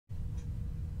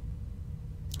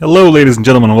Hello ladies and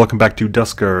gentlemen and welcome back to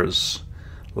Duskers.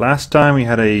 Last time we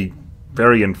had a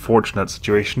very unfortunate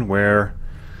situation where,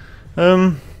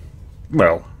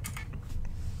 well,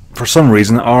 for some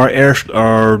reason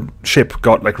our ship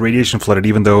got like radiation flooded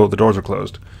even though the doors were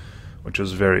closed, which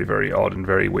was very, very odd and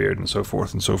very weird and so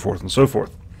forth and so forth and so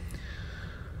forth.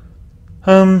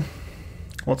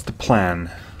 What's the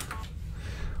plan?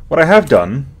 What I have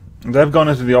done is I've gone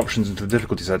into the options into the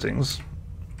difficulty settings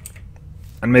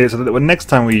and made it so that when next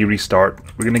time we restart,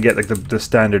 we're going to get like the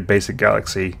standard basic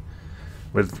galaxy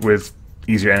with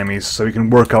easier enemies, so we can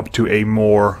work up to a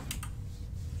more...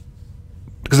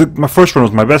 Because my first run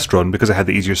was my best run because I had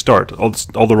the easier start. All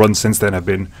the runs since then have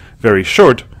been very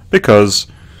short because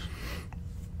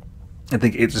I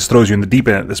think it just throws you in the deep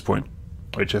end at this point,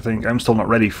 which I think I'm still not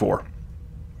ready for.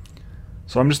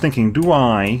 So I'm just thinking, do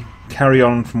I carry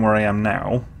on from where I am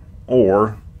now,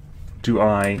 or do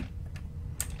I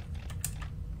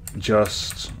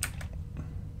just...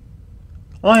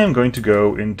 I am going to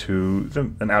go into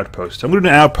an outpost. I'm going to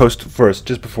do an outpost first,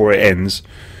 just before it ends,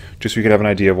 just so we can have an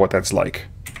idea of what that's like.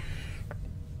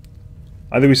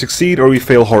 Either we succeed or we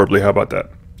fail horribly. How about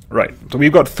that? Right, so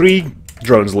we've got 3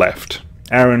 drones left.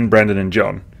 Aaron, Brandon, and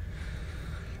John.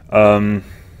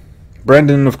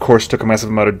 Brandon, of course, took a massive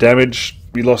amount of damage.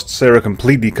 We lost Sarah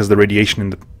completely because of the radiation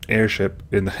in the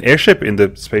in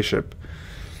the spaceship,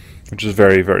 which is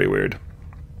very, very weird.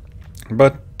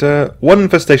 But one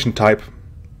infestation type,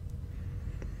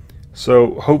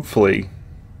 so hopefully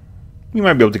we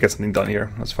might be able to get something done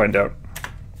here. Let's find out.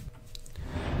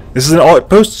 This is an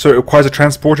outpost, so it requires a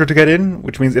transporter to get in,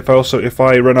 which means if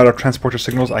I run out of transporter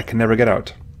signals, I can never get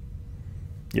out.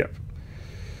 Yep.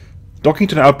 Docking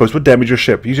to an outpost would damage your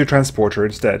ship. Use your transporter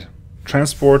instead.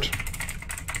 Transport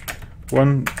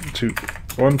 1, 2,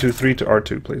 3 to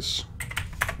R2, please.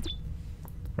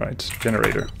 Right,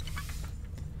 generator.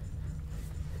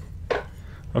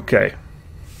 Okay.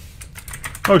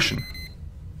 Motion.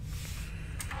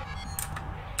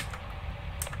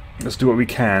 Let's do what we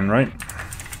can, right?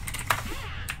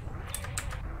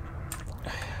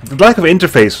 The lack of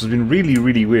interface has been really,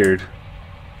 really weird.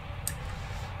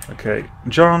 Okay,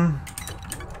 John.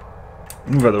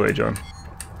 Move out of the way, John.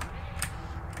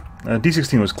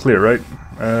 D16 was clear,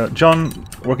 right? John,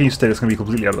 where can you stay? That's going to be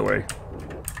completely out of the way.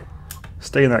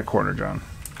 Stay in that corner, John.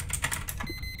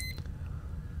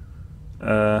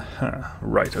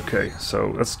 Right, okay,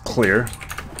 so that's clear.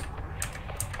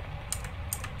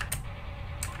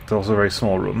 It's also a very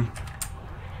small room.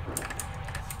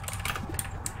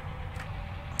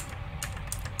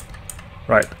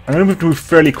 Right, I'm going to move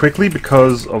fairly quickly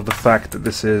because of the fact that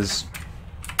this is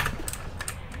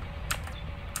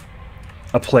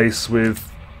a place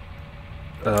with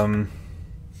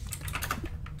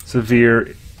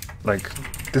severe, like,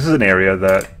 this is an area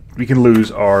that we can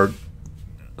lose our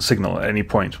signal at any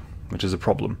point, which is a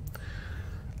problem.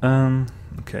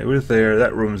 Okay, we're there.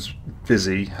 That room's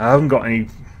busy. I haven't got any...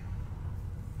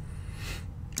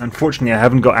 Unfortunately, I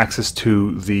haven't got access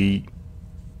to the...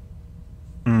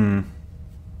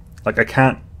 Like, I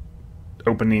can't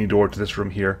open any door to this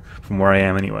room here from where I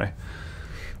am anyway.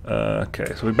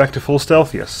 Okay, so we're back to full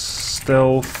stealth. Yes,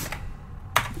 stealth.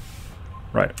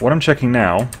 Right, what I'm checking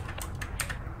now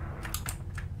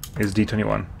is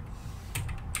D21.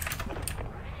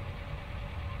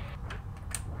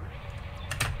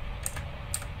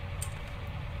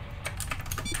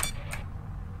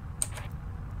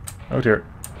 Oh dear.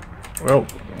 Well,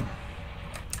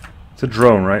 it's a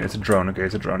drone, right? It's a drone. Okay,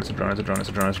 it's a drone. It's a drone. It's a drone. It's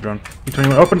a drone. It's a drone.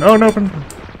 D21, open. Oh, no, open.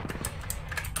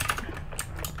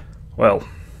 Well,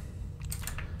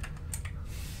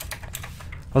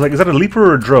 I was like, is that a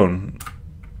leaper or a drone?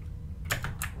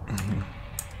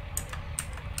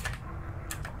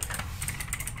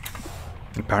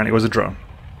 Apparently, it was a drone.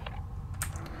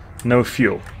 No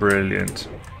fuel. Brilliant.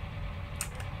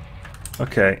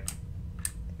 Okay.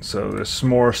 So there's some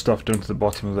more stuff down to the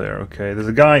bottom of there. Okay, there's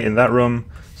a guy in that room.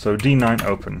 So D9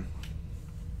 open.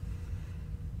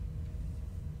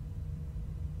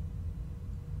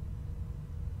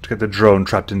 To get the drone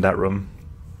trapped in that room.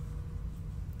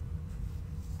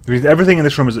 Which means everything in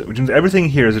this room is, which means everything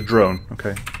here is a drone.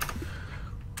 Okay.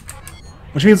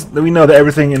 Which means that we know that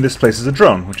everything in this place is a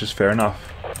drone, which is fair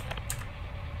enough.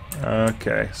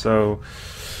 Okay, so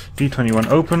D21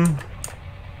 open.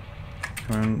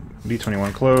 And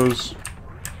D21 close.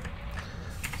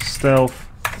 Stealth.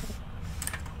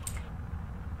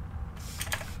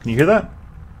 Can you hear that?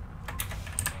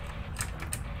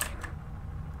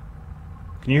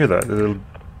 Can you hear that?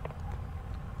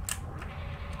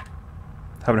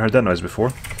 Haven't heard that noise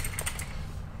before.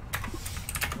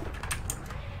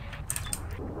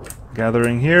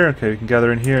 Gathering here. Okay, we can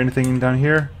gather in here. Anything down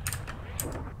here?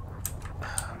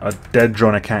 A dead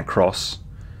drone I can't cross.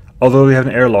 Although we have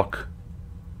an airlock,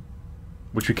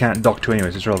 which we can't dock to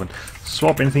anyways, it's relevant.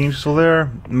 Swap, anything useful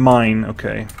there? Mine,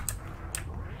 okay.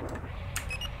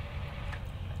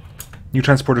 New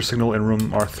transporter signal in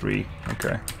room R3,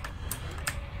 okay.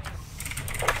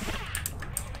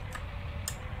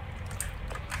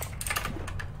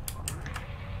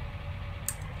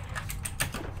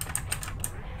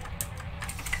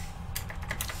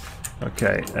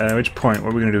 Okay, which point?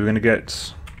 What are we going to do? We're going to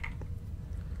get...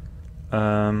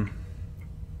 let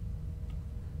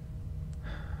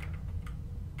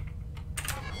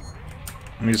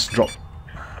me just drop...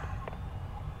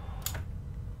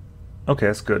 Okay,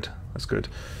 that's good. That's good.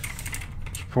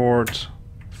 Port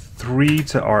 3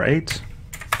 to R8.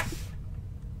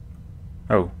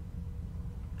 Oh.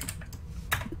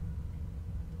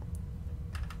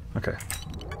 Okay.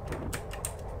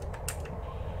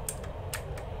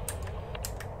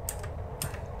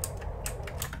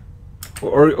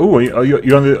 Or oh,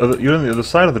 you're on the other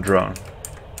side of the drone.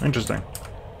 Interesting.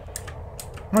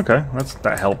 Okay,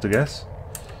 that helped, I guess.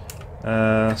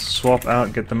 Swap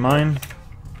out, get the mine.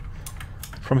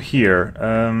 From here,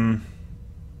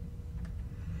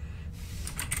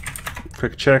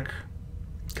 quick check.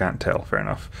 Can't tell. Fair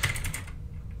enough.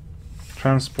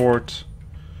 Transport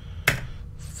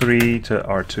 3 to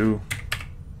R2.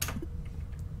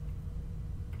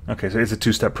 Okay, so it's a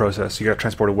two-step process. You got to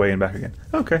transport away and back again.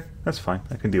 Okay, that's fine.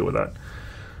 I can deal with that.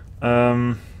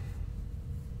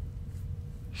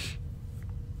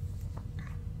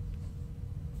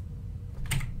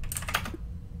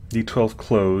 D12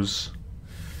 close.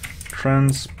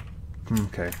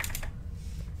 Okay.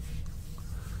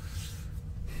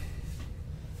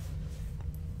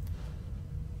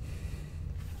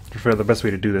 I prefer the best way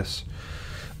to do this.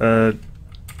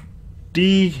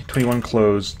 D21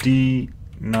 close.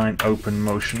 D9 open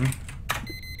motion.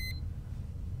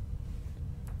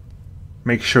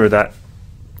 Make sure that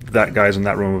that guy's in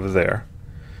that room over there.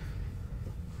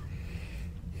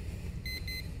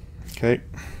 Okay.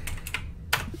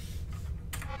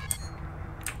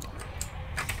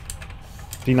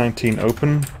 D19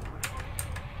 open.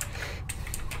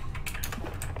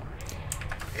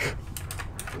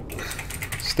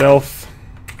 Stealth.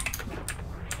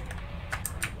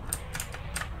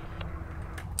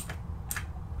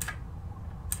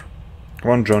 Come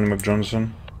on, Johnny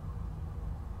McJohnson.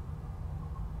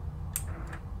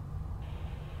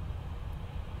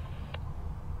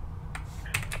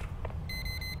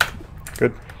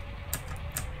 Good.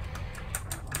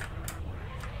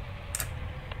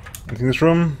 Anything in this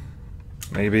room?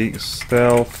 Maybe.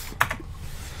 Stealth.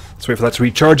 Let's wait for that to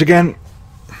recharge again.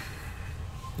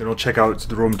 Then we'll check out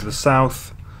the room to the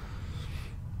south.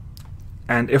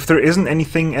 And if there isn't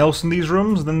anything else in these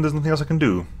rooms, then there's nothing else I can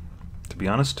do, to be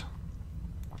honest.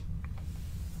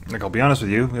 Like, I'll be honest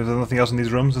with you, if there's nothing else in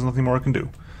these rooms, there's nothing more I can do.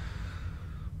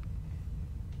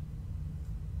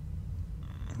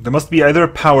 There must be either a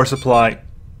power supply...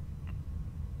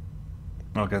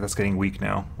 Okay, that's getting weak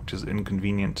now, which is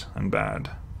inconvenient and bad.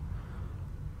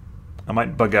 I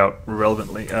might bug out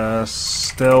relevantly.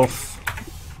 Stealth...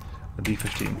 a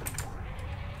D15.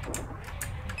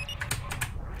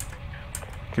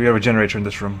 Okay, we have a generator in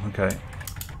this room, okay.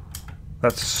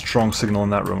 That's a strong signal in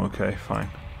that room, okay, fine.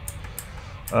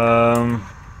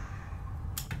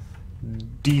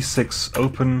 D6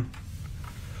 open.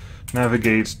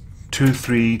 Navigate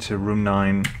 2-3 to room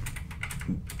 9.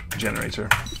 Generator.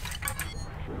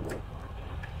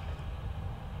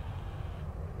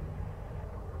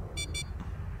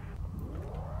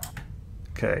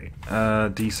 Okay,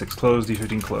 D6 close,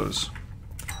 D15 close.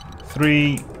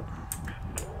 3.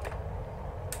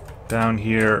 Down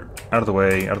here, out of the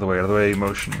way, out of the way, out of the way,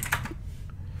 motion.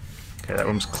 Okay, that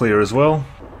room's clear as well.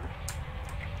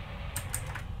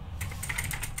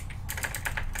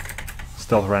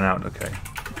 Stealth ran out, okay.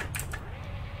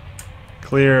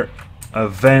 Clear. A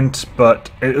vent, but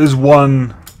it is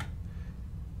one.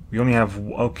 We only have,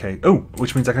 okay. Oh,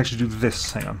 which means I can actually do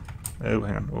this. Hang on. Oh,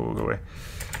 hang on. Oh, go away.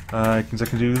 Means I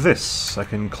can do this. I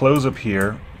can close up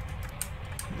here.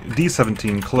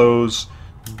 D17 close.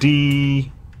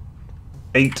 D8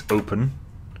 open.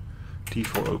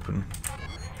 D4 open.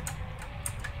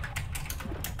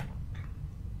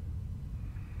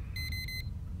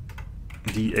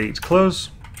 D8 close.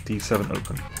 D7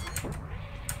 open.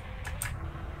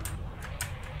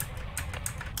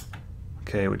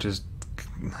 Okay, which is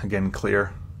again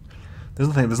clear.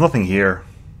 There's nothing here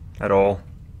at all.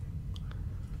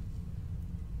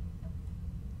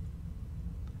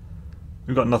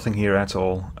 We've got nothing here at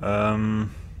all.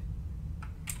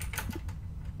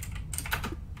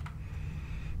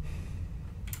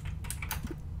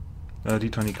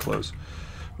 D20 close.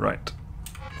 Right.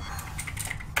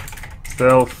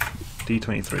 Stealth,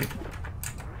 D23.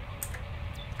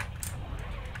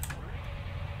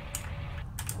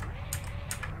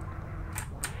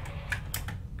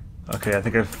 Okay, I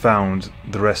think I've found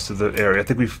the rest of the area. I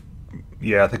think we've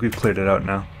cleared it out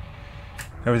now.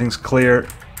 Everything's clear.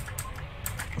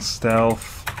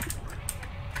 Stealth,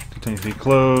 D23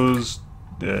 close.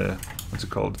 What's it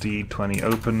called? D20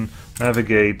 open.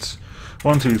 Navigate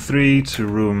 1, 2, 3 to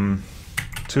room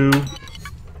 2.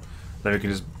 Then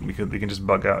we can just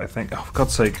bug out, I think. Oh, for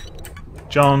God's sake.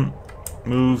 John,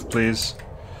 move, please.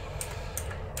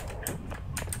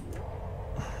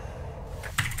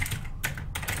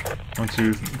 One,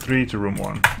 2, 3 to room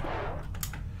 1.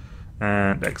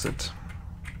 And exit.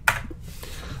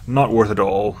 Not worth it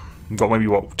all. We got maybe,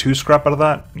 what, 2 scrap out of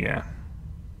that? Yeah.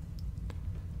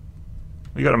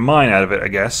 We got a mine out of it, I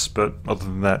guess, but other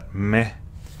than that, meh.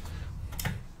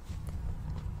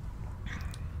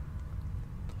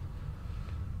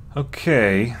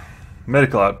 Okay,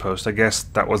 medical outpost. I guess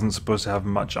that wasn't supposed to have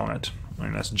much on it. I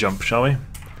mean, let's jump, shall we?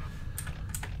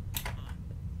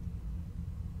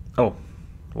 Oh,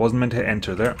 wasn't meant to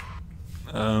enter there.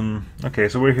 Okay,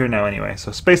 so we're here now anyway.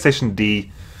 So Space Station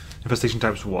D, Infestation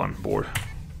Types 1, board.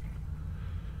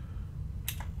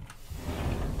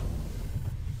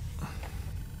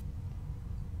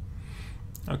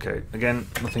 Okay, again,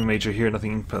 nothing major here,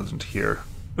 nothing unpleasant here.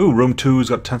 Ooh, room 2's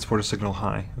got transporter signal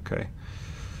high. Okay.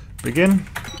 Begin.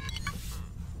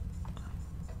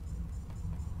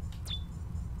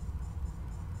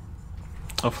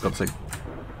 Oh, for God's sake.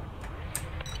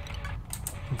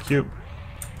 Thank you.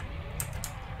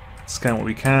 Scan what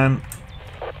we can.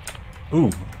 Ooh,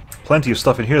 plenty of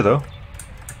stuff in here, though.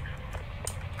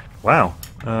 Wow.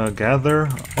 Gather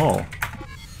all.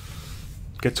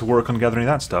 Get to work on gathering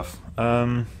that stuff.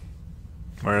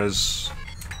 Whereas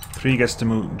 3 gets to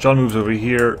move. John moves over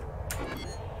here.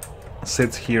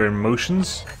 Sits here in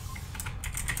motions.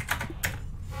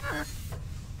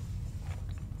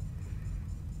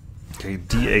 Okay,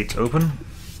 D8 open.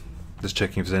 Just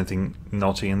checking if there's anything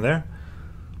naughty in there.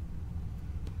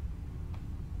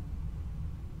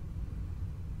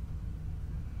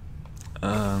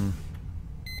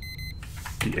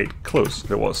 D8 close.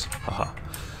 There was. Haha.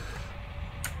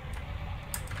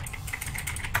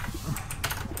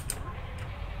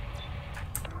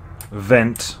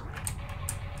 Vent.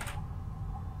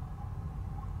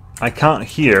 I can't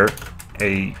hear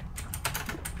a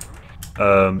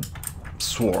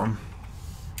swarm.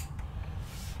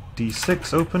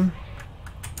 D6 open.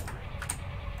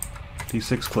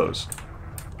 D6 close.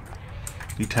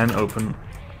 D10 open.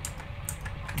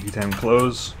 D10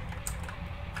 close.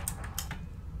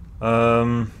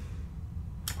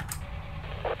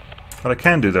 What I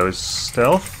can do though is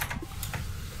stealth.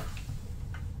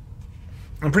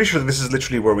 I'm pretty sure that this is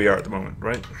literally where we are at the moment,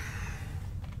 right?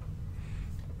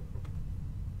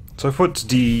 So I put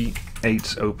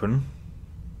D8 open.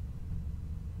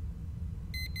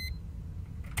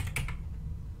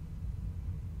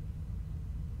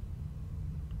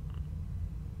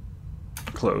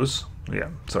 Close. Yeah,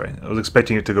 sorry. I was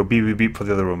expecting it to go beep beep beep for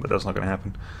the other room, but that's not going to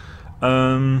happen.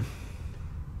 And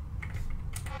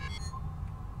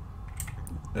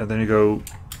then you go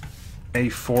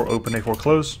A4 open, A4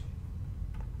 close.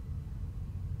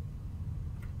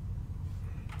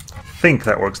 I think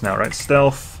that works now, right?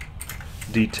 Stealth,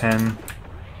 D10.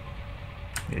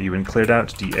 Yeah, you've been cleared out,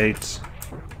 D8.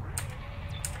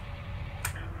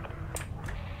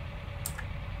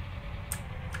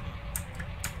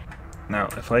 Now,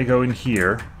 if I go in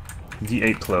here,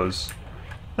 D8 close.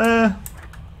 Okay,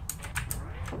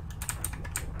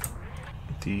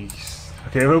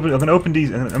 I'm going to open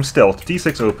D. I'm stealth.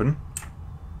 D6 open.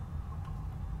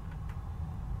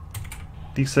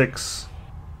 D6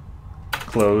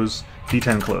 close.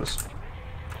 D10 close.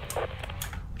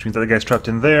 Which means that the guy's trapped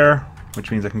in there.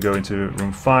 Which means I can go into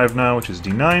room 5 now, which is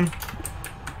D9.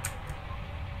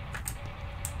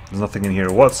 There's nothing in here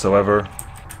whatsoever.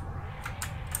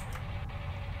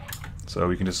 So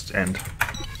we can just end.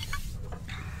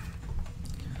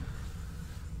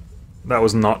 That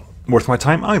was not worth my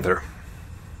time either.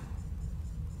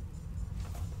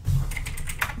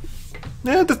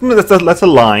 Yeah, that's a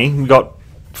lie. We got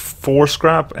 4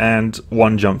 scrap and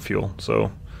 1 jump fuel,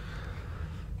 so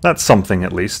that's something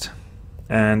at least.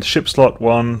 And ship slot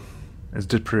 1 is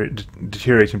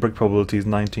deteriorating brick probability is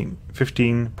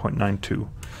 15.92.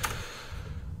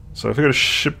 So if I go to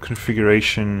ship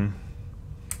configuration,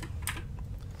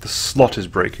 the slot is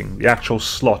breaking. The actual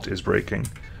slot is breaking.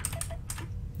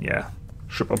 Yeah,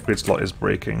 ship upgrade slot is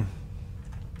breaking.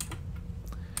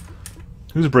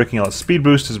 Who's breaking a lot? Speed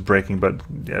boost is breaking, but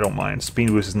yeah, I don't mind. Speed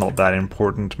boost is not that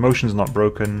important. Motion is not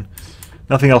broken.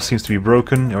 Nothing else seems to be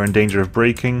broken or in danger of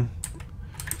breaking.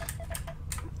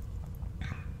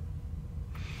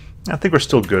 I think we're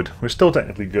still good. We're still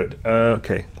technically good.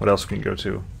 Okay, what else can we go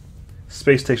to?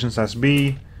 Space Station /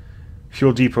 B,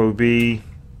 Fuel Depot B,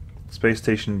 Space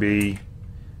Station B,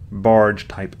 Barge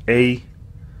Type A,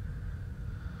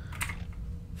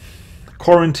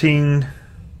 Quarantine,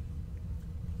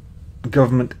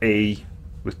 Government A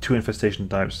with 2 infestation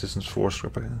types, distance 4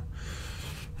 script.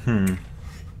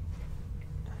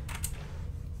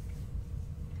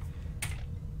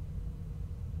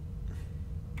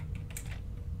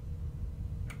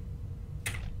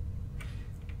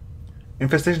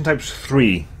 Infestation types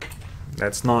 3.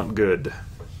 That's not good.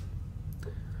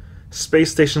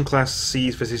 Space Station Class C,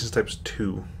 infestation types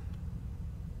 2.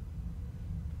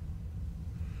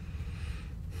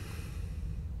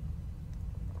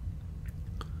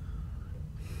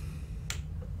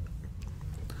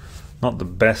 Not the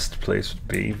best place to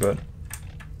be, but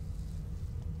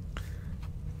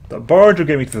the barge will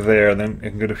get me to there, then I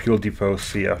can go to Fuel Depot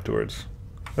C afterwards.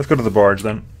 Let's go to the barge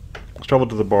then. Let's travel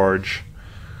to the barge.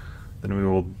 Then we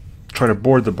will try to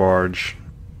board the barge.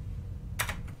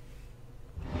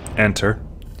 Enter.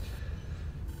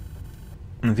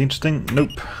 Anything interesting?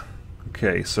 Nope.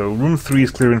 Okay, so room 3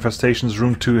 is clear of infestations.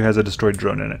 Room 2 has a destroyed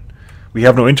drone in it. We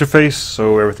have no interface,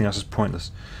 so everything else is pointless.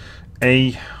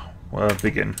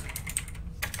 Begin.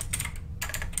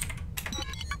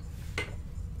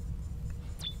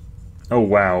 Oh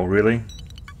wow, really?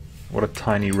 What a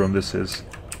tiny room this is.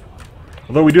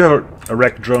 Although we do have a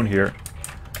wrecked drone here.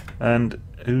 And,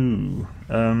 ooh,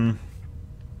 okay,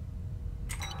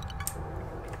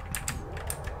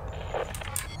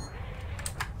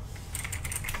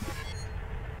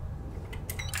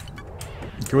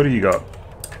 what do you got?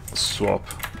 Swap.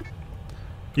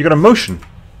 You got a motion.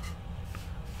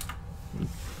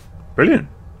 Brilliant.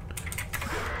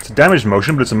 It's a damaged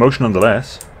motion, but it's a motion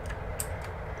nonetheless.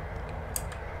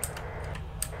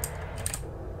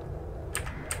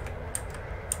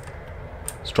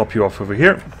 Let's drop you off over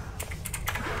here.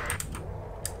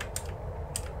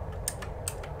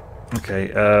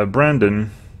 Okay,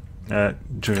 Brandon,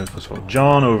 first of all,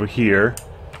 John over here,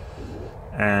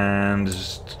 and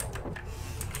just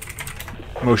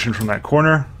motion from that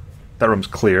corner. That room's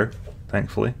clear,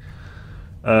 thankfully.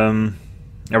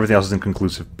 Everything else is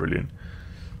inconclusive. Brilliant.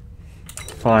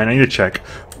 Fine, I need to check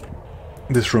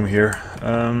this room here.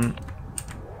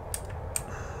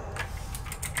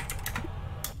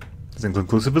 It's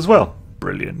inconclusive as well.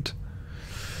 Brilliant.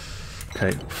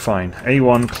 Okay, fine.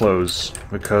 A1 close,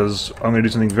 because I'm going to do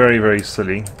something very, very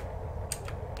silly.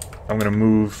 I'm going to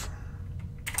move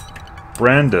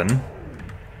Brandon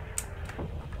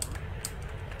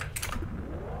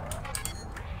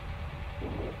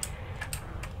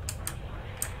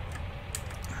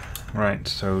right,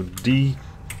 so D,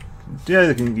 yeah,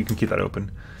 you can keep that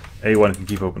open. A1 can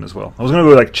keep open as well. I was going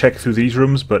to go like check through these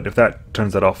rooms, but if that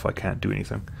turns that off, I can't do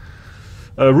anything.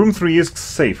 Room 3 is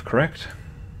safe, correct?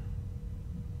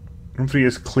 Room 3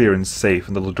 is clear and safe,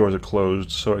 and the little doors are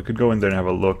closed, so I could go in there and have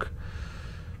a look.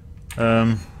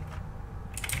 But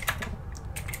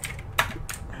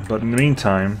in the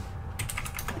meantime,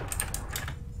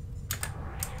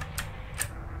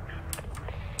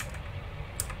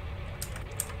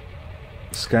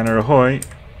 scanner ahoy.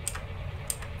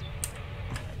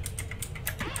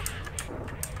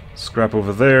 Scrap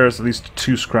over there. There's at least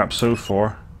 2 scraps so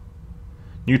far.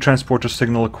 New transporter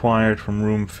signal acquired from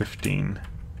room 15.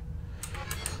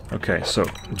 Okay, so,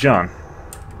 John.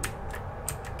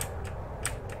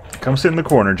 Come sit in the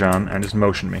corner, John, and just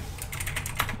motion me.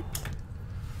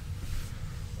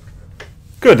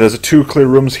 Good, there's 2 clear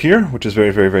rooms here, which is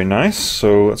very, very, very nice.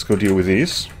 So let's go deal with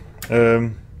these.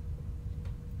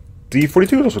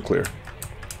 D42 is also clear.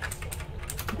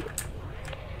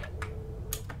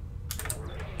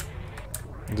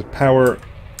 The power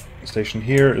station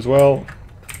here as well.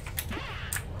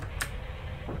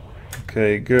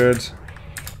 Okay, good.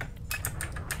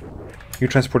 New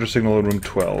transporter signal in room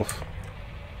 12.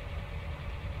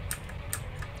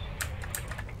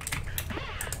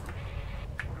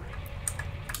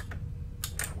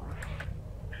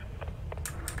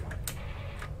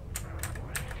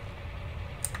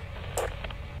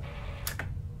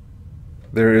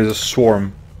 There is a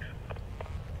swarm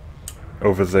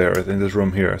over there in this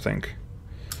room here, I think.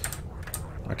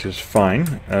 Which is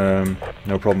fine.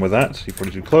 No problem with that.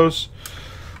 C42 close.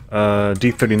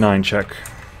 D39 check.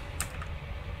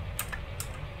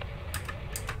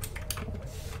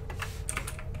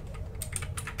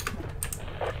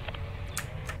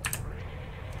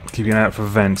 Keeping an eye out for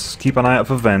vents. Keep an eye out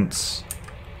for vents.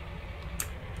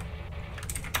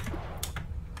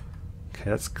 Okay,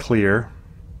 that's clear.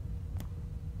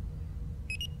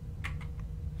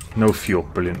 No fuel.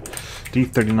 Brilliant.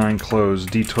 D39 closed.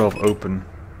 D12 open.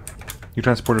 New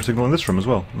transporter signal in this room as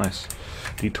well. Nice.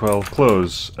 D12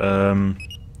 close.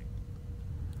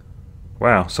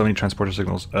 Wow, so many transporter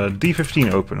signals.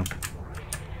 D15 open.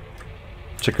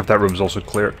 Check if that room's also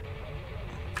clear.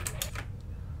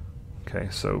 Okay,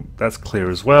 so that's clear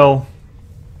as well.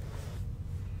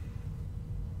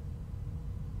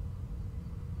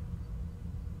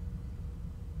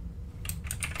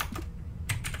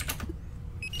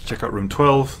 Check out room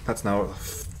 12. That's now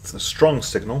a strong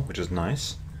signal, which is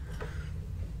nice.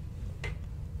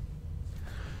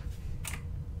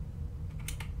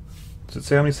 Does it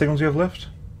say how many signals you have left?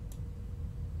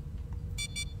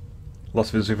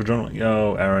 Lost visibility for journal.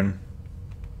 Oh, Aaron.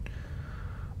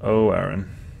 Oh,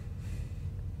 Aaron.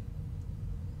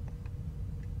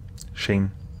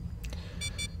 Shame.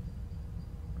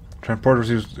 Transporter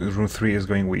room 3 is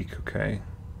going weak. Okay.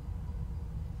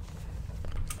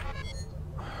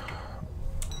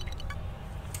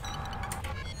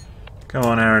 Come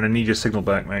on, Aaron. I need your signal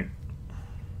back, mate.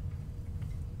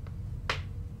 I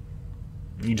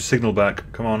need your signal back.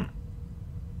 Come on.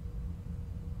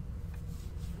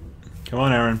 Come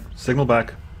on, Aaron. Signal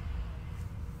back.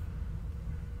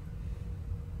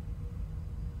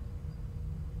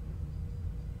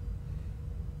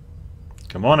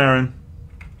 Come on, Aaron.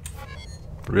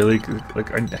 Really?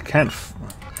 Like, I can't...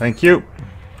 Thank you.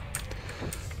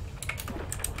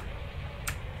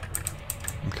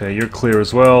 Okay, you're clear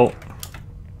as well.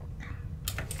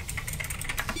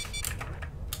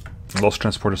 Lost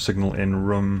transporter signal in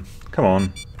room... Come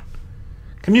on.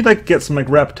 Can you, like, get some, like,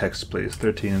 wrap text, please?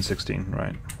 13 and 16,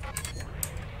 right.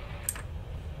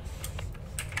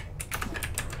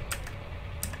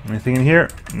 Anything in here?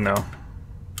 No.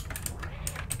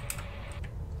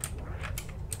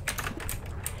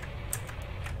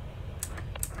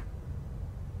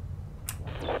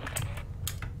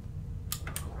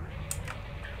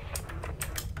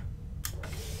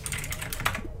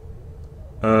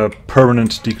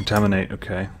 Permanent decontaminate,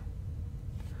 okay.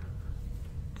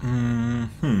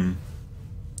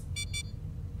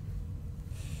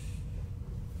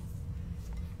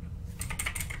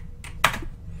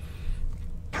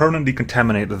 Permanent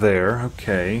decontaminate there,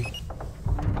 okay.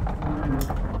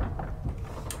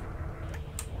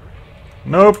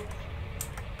 Nope.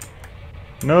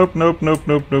 Nope, nope, nope,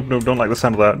 nope, nope, nope. Don't like the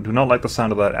sound of that. Do not like the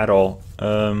sound of that at all.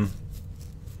 All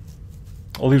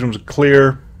these rooms are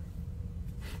clear.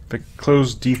 If I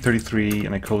close D33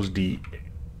 and I close D...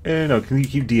 no, can you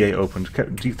keep DA open?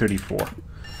 D34.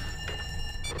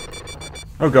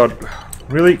 Oh god.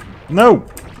 Really? No!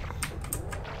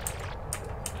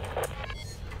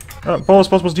 Pause,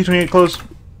 D28 close.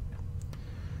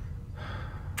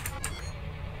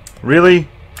 Really?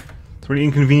 It's a really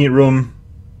inconvenient room.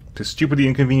 It's a stupidly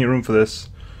inconvenient room for this.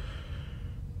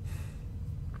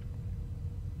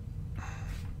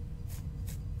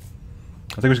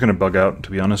 I think we're just going to bug out, to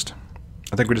be honest.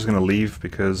 I think we're just going to leave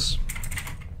because...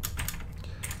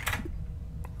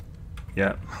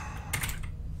 Yeah.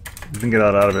 We didn't get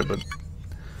out of it, but...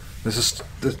 This is...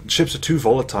 The ships are too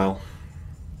volatile.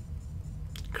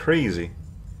 Crazy.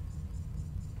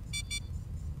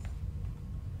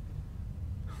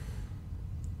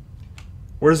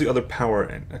 Where's the other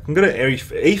power? I can go to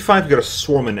A5 got a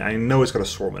swarm in it. I know it's got a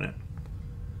swarm in it.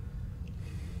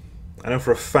 I know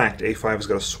for a fact A5 has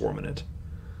got a swarm in it.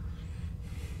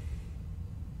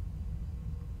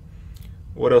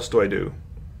 What else do I do?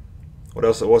 What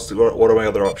else? What are my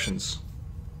other options?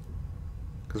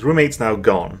 Because room 8's now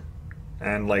gone,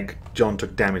 and like John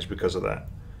took damage because of that.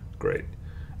 Great.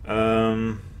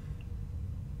 I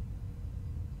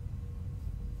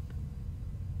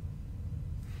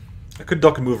could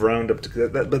dock and move around up to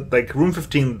that, but like room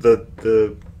 15,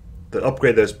 the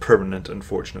upgrade there is permanent,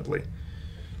 unfortunately.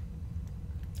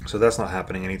 So that's not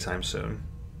happening anytime soon.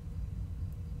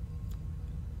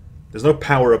 There's no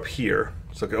power up here.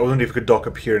 So I wonder if we could dock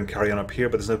up here and carry on up here,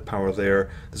 but there's no power there.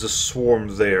 There's a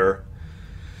swarm there.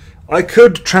 I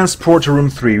could transport to room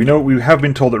 3. We have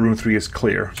been told that room 3 is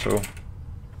clear, so...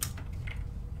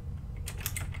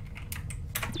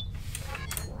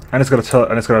 And it's got a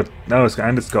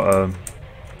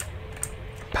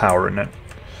power in it.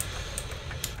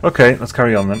 Okay, let's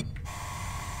carry on then.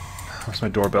 That's my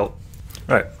doorbell.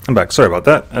 Right, I'm back. Sorry about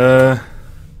that.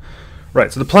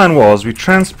 Right, so the plan was we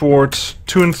transport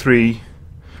 2 and 3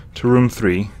 to room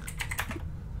 3.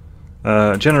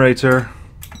 Generator.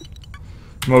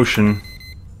 Motion.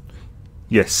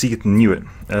 Yes, see it and knew it.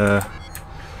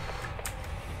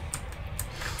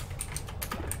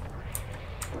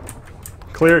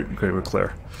 clear? Okay, we're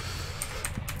clear.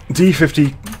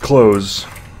 D50 close.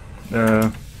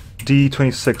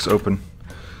 D26 open.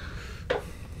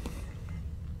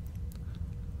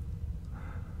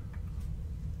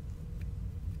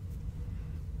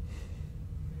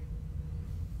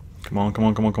 Come on, come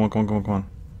on, come on, come on, come on, come on, come on.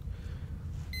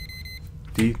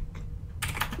 D.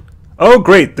 Oh,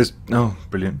 great! This. Oh,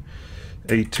 brilliant.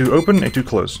 A2 open, A2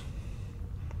 close.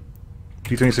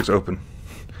 D26 open.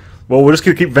 Well, we're just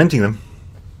gonna keep venting them.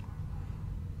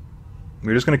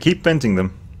 We're just gonna keep venting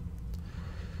them.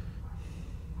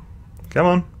 Come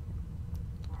on.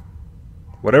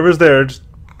 Whatever's there, just...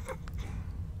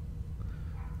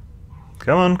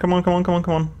 Come on, come on, come on, come on,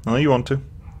 come on. I know you want to.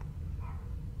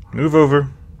 Move over.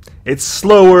 It's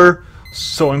slower,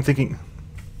 so I'm thinking...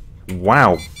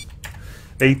 Wow.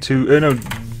 A2... no,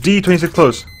 D26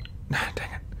 close. Dang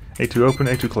it. A2 open,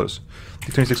 A2 close.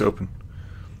 D26 open.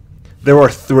 There were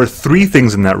 3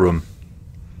 things in that room.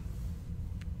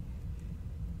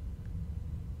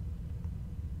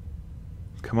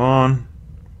 Come on.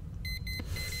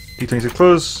 D26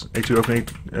 close, A2 open,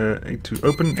 A2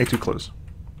 open, A2 close.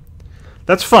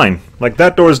 That's fine. Like,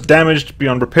 that door is damaged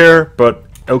beyond repair, but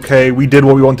okay, we did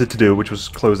what we wanted to do, which was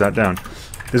close that down.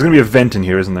 There's gonna be a vent in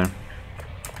here, isn't there?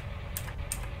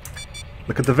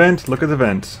 Look at the vent, look at the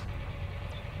vent.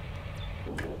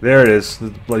 There it is, the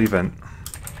bloody vent.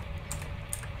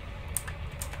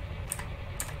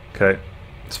 Okay,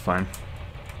 it's fine.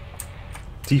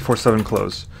 D47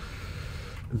 close.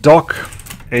 Dock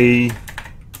A2.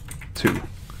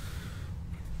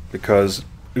 Because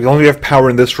as long as we have power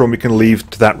in this room, we can leave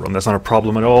to that room. That's not a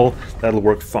problem at all. That'll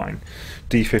work fine.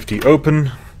 D50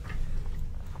 open.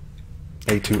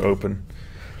 A2 open.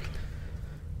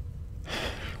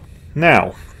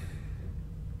 Now.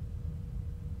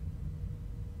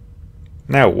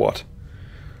 Now what?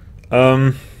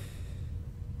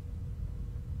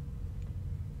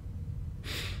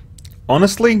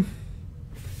 Honestly,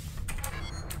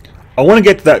 I want to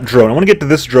get to that drone. I want to get to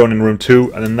this drone in room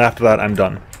 2, and then after that, I'm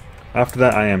done. After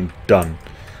that, I am done.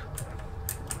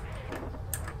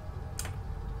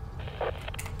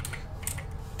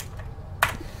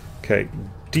 Okay,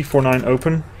 D49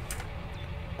 open.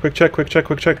 Quick check, quick check,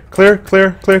 quick check. Clear,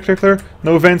 clear, clear, clear, clear.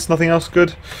 No events, nothing else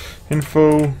good.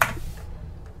 Info.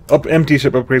 Up, empty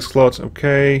ship upgrade slots.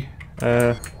 Okay.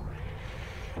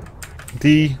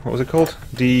 D, what was it called?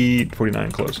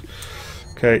 D49 close.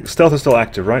 Okay, stealth is still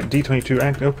active, right? D22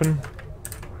 act open.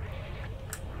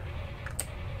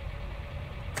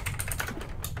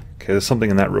 Okay, there's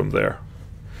something in that room there.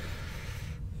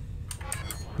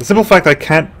 The simple fact that I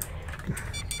can't...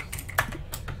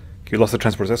 Okay, you lost the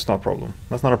transport, that's not a problem.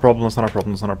 That's not a problem, that's not a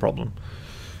problem, that's not a problem.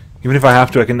 Even if I have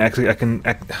to, I can actually...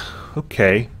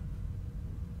 Okay.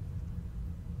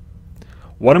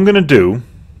 What I'm gonna do...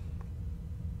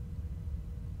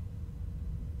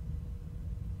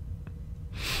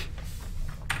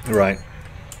 Right.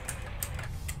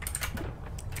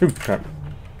 Ooh, crap.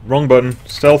 Wrong button.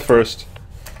 Stealth first.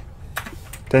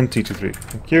 Then T23.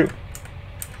 Thank you.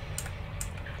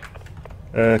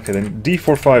 Okay, then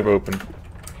D45 open.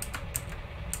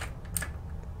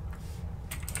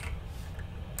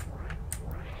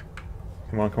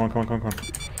 Come on, come on, come on, come on, come on.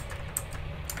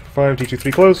 5,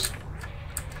 D23 close.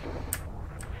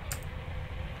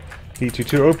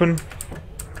 D22 open.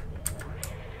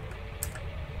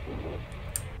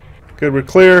 Good, we're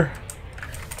clear.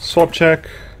 Swap check.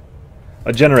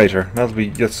 A generator. That'll be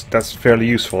that's fairly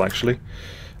useful actually.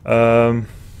 Dock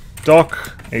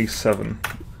A7.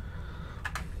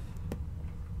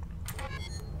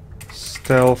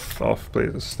 Stealth off,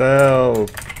 please. Stealth.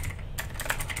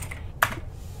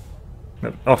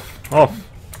 No, off, off.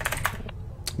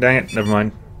 Dang it, never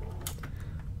mind.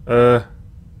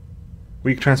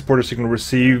 Weak transporter signal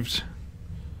received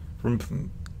from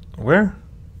where?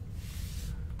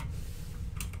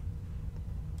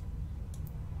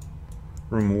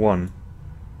 Room 1.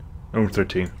 Room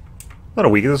 13. Not a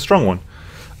weak, it's a strong one.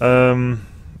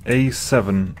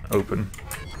 A7 open.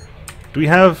 Do we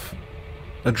have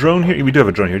a drone here? We do have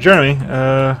a drone here. Jeremy,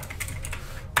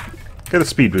 get a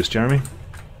speed boost, Jeremy.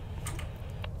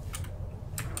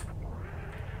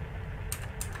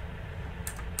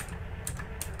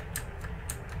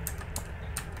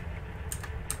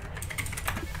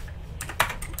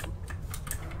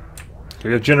 Okay,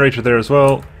 we have a generator there as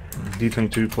well.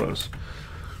 D22 close.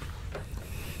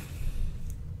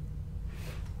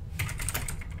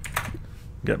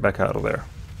 Get back out of there.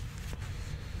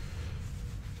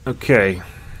 Okay.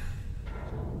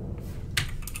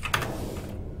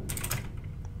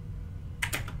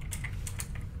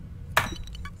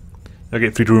 I'll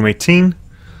get through to room 18.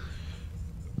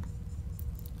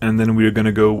 And then we're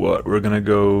gonna go what? We're gonna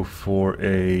go for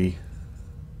a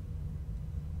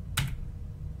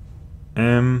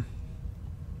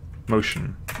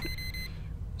motion.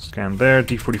 Scan there,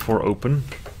 D44 open.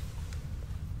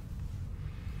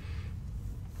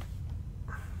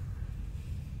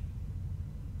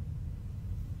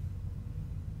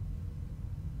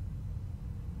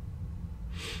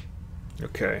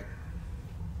 Okay.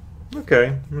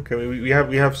 Okay. We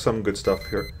have some good stuff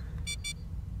here.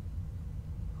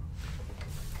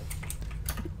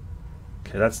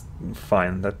 Okay, that's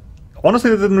fine. That honestly,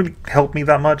 that didn't really help me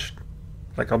that much.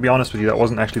 Like, I'll be honest with you, that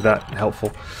wasn't actually that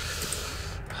helpful.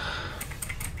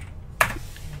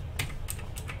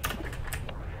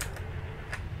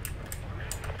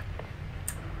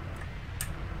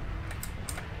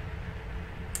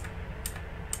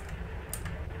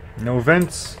 No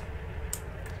vents.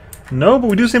 No, but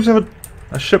we do seem to have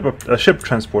a ship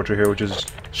transporter here, which is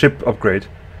ship upgrade.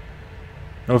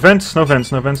 No vents, no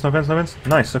vents, no vents, no vents, no vents.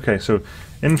 Nice. Okay, so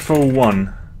info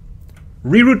 1,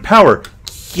 reroute power.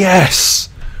 Yes,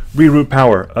 reroute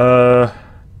power.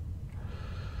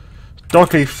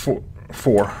 Dock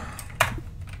A4.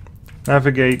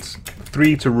 Navigate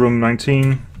 3 to room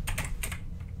 19.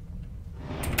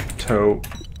 Tow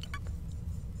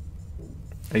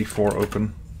A4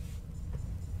 open.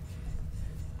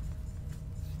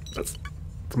 That's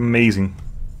amazing.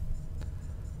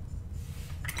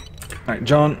 Alright,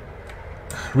 John.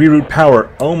 Reroute power.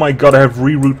 Oh my god, I have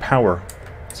reroute power.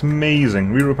 It's amazing.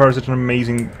 Reroute power is such an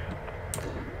amazing...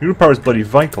 Reroute power is bloody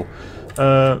vital.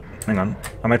 Hang on.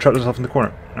 I might trap myself in the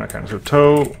corner. Okay, so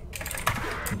tow.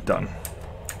 Done.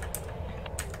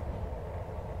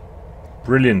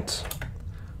 Brilliant.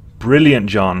 Brilliant,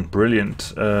 John.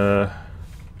 Brilliant.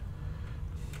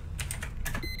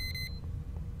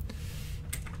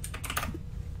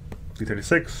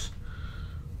 D36.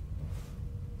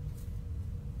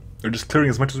 We're just clearing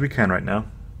as much as we can right now.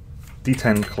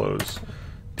 D10 close.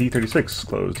 D36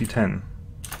 close. D10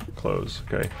 close.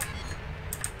 Okay.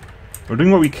 We're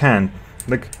doing what we can.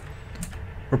 Like,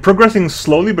 we're progressing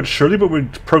slowly but surely, but we're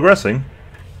progressing.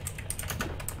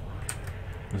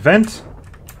 Vent.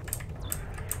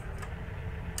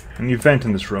 And you vent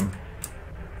in this room.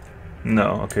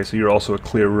 No. Okay, so you're also a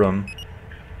clear room.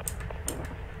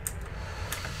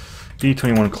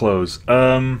 D21 close.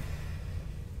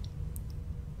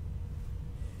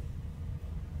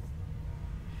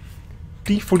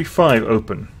 D45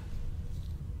 open.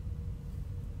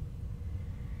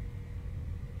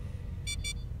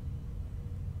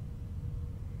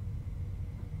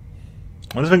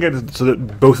 I'm just going to get it so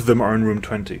that both of them are in room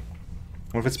 20.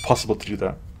 What if it's possible to do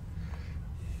that?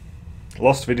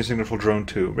 Lost video signal for drone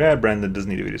 2. Yeah, Brandon does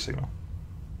need a video signal.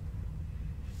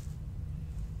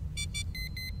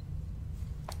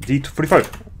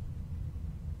 D45.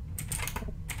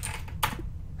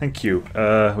 Thank you.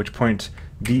 Which point?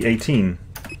 D18.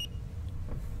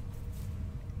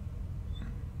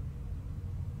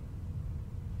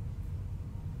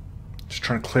 Just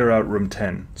trying to clear out room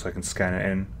 10 so I can scan it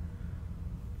in.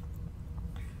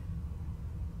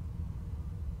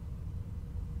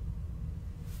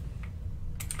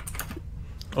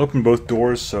 Open both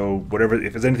doors so whatever,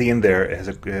 if there's anything in there, it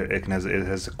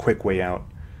has a quick way out.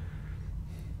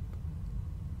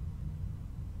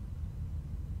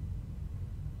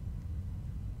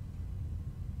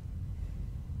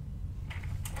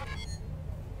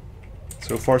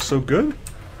 So far, so good.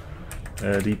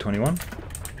 D21.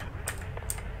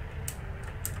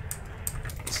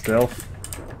 Stealth.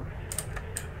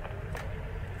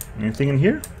 Anything in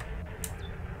here?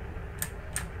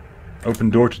 Open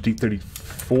door to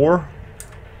D34.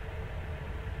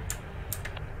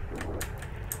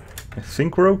 I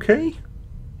think we're okay.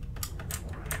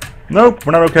 Nope,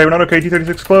 we're not okay. We're not okay.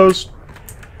 D36 closed.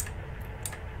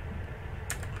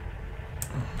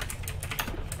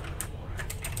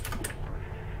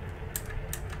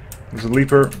 There's a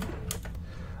leaper.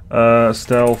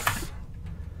 Stealth.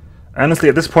 Honestly,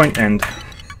 at this point, end.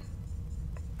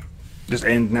 Just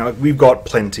end now. We've got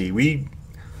plenty. We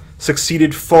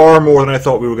succeeded far more than I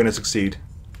thought we were going to succeed.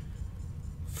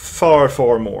 Far,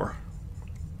 far more.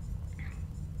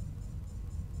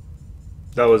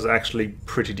 That was actually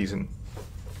pretty decent.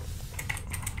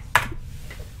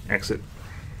 Exit.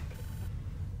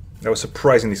 That was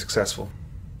surprisingly successful.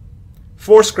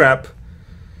 4 scrap,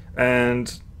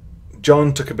 and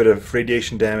John took a bit of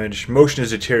radiation damage. Motion is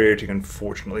deteriorating,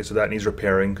 unfortunately, so that needs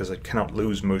repairing because I cannot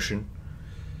lose motion.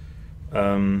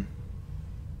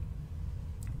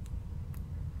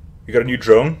 We got a new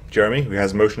drone, Jeremy, who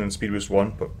has motion and speed boost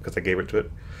 1, but because I gave it to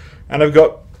it. And I've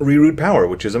got reroute power,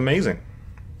 which is amazing.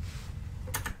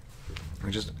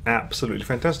 which is absolutely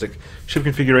fantastic. Ship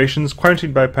configurations,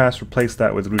 quarantine bypass, replace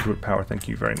that with reroute power, thank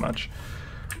you very much.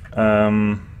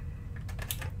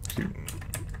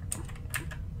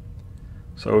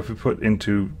 So if we put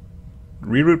into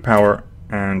reroute power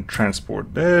and transport,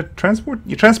 your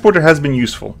transporter has been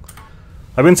useful.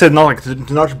 I've been said not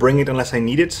to not bring it unless I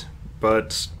need it,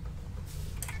 but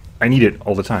I need it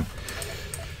all the time.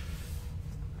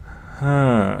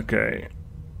 Okay.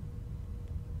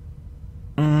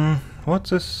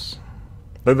 What's this?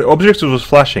 The object was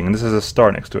flashing, and this is a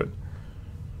star next to it.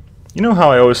 You know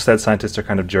how I always said scientists are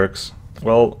kind of jerks?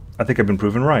 Well, I think I've been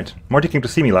proven right. Marty came to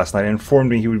see me last night and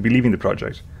informed me he would be leaving the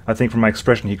project. I think from my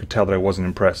expression he could tell that I wasn't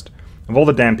impressed. Of all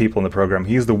the damn people in the program,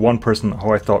 he is the one person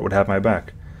who I thought would have my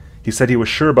back. He said he was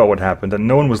sure about what happened, that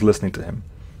no one was listening to him.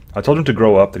 I told him to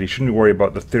grow up, that he shouldn't worry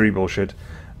about the theory bullshit.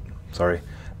 Sorry.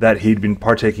 That he'd been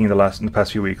partaking in the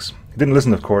past few weeks. He didn't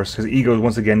listen, of course. His ego was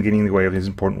once again getting in the way of his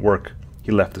important work.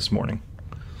 He left this morning.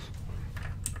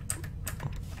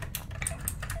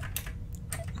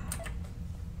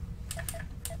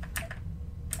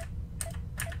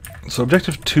 So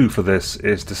objective 2 for this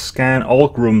is to scan all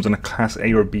rooms on a Class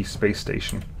A or B space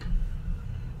station.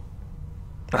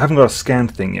 I haven't got a scan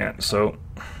thing yet, so...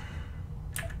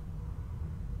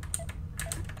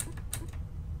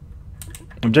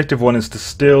 Objective 1 is to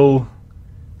still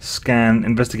scan,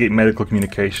 investigate medical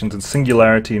communications, and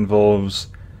Singularity involves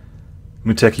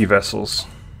Muteki vessels.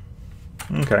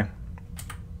 Okay.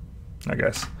 I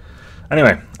guess.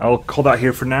 Anyway, I'll call that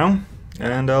here for now,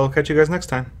 and I'll catch you guys next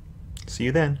time. See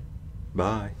you then.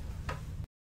 Bye.